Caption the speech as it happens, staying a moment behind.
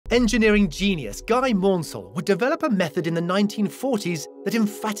Engineering genius Guy Maunsell would develop a method in the 1940s that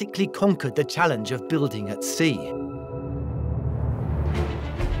emphatically conquered the challenge of building at sea.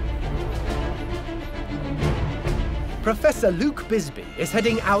 Professor Luke Bisbee is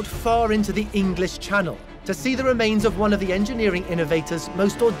heading out far into the English Channel to see the remains of one of the engineering innovator's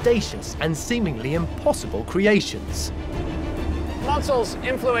most audacious and seemingly impossible creations. Maunsell's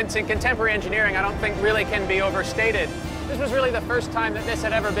influence in contemporary engineering, I don't think, really can be overstated. This was really the first time that this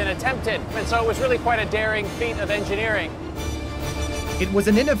had ever been attempted, and so it was really quite a daring feat of engineering. It was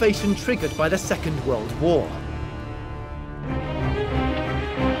an innovation triggered by the Second World War.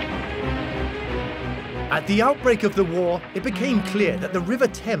 At the outbreak of the war, it became clear that the River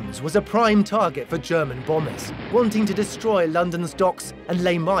Thames was a prime target for German bombers, wanting to destroy London's docks and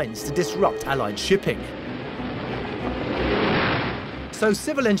lay mines to disrupt Allied shipping. So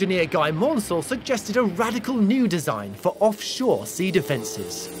civil engineer Guy Maunsell suggested a radical new design for offshore sea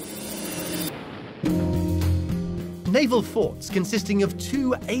defences. Naval forts consisting of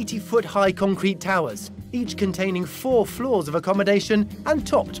two 80-foot-high concrete towers, each containing 4 floors of accommodation and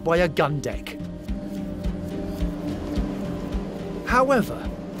topped by a gun deck. However,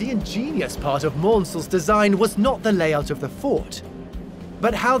 the ingenious part of Maunsell's design was not the layout of the fort,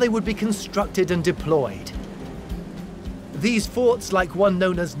 but how they would be constructed and deployed. These forts, like one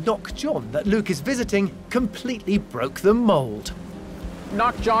known as Knock John that Luke is visiting, completely broke the mould.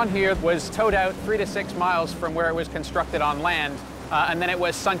 Knock John here was towed out 3 to 6 miles from where it was constructed on land, and then it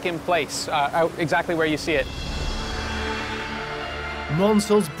was sunk in place, out exactly where you see it.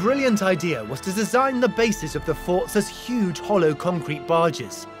 Maunsell's brilliant idea was to design the bases of the forts as huge hollow concrete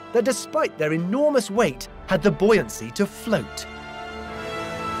barges that, despite their enormous weight, had the buoyancy to float.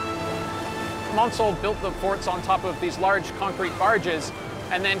 Maunsell built the forts on top of these large concrete barges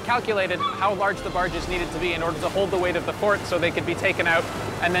and then calculated how large the barges needed to be in order to hold the weight of the fort so they could be taken out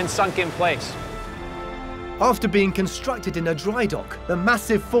and then sunk in place. After being constructed in a dry dock, the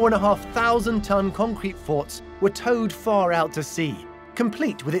massive 4,500-ton concrete forts were towed far out to sea,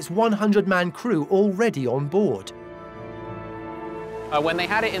 complete with its 100-man crew already on board. When they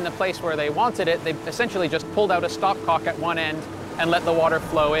had it in the place where they wanted it, they essentially just pulled out a stopcock at one end and let the water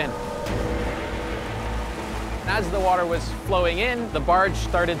flow in. As the water was flowing in, the barge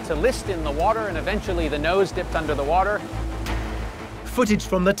started to list in the water, and eventually the nose dipped under the water. Footage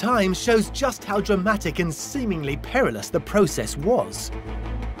from the time shows just how dramatic and seemingly perilous the process was.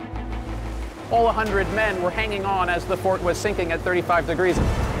 All 100 men were hanging on as the fort was sinking at 35 degrees.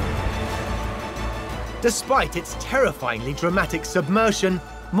 Despite its terrifyingly dramatic submersion,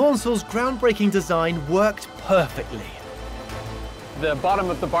 Maunsell's groundbreaking design worked perfectly. The bottom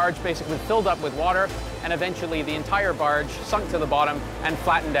of the barge basically filled up with water, and eventually the entire barge sunk to the bottom and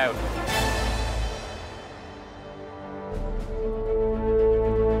flattened out.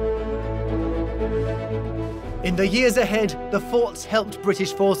 In the years ahead, the forts helped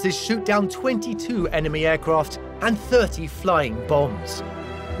British forces shoot down 22 enemy aircraft and 30 flying bombs,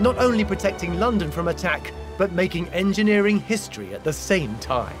 not only protecting London from attack, but making engineering history at the same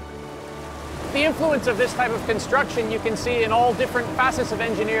time. The influence of this type of construction you can see in all different facets of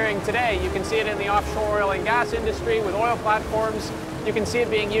engineering today. You can see it in the offshore oil and gas industry with oil platforms. You can see it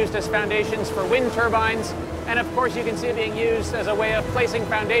being used as foundations for wind turbines. And of course, you can see it being used as a way of placing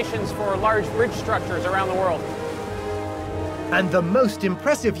foundations for large bridge structures around the world. And the most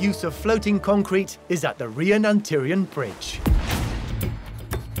impressive use of floating concrete is at the Reanantirian Bridge.